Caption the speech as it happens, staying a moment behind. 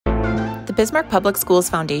The Bismarck Public Schools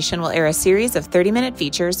Foundation will air a series of 30-minute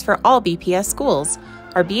features for all BPS schools.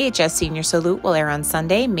 Our BHS Senior Salute will air on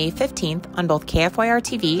Sunday, May 15th on both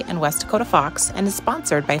KFYR-TV and West Dakota Fox and is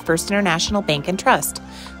sponsored by First International Bank and Trust.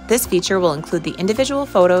 This feature will include the individual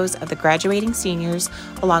photos of the graduating seniors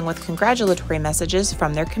along with congratulatory messages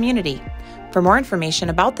from their community. For more information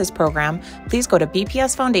about this program, please go to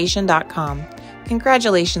bpsfoundation.com.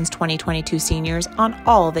 Congratulations, 2022 seniors, on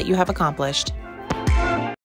all that you have accomplished.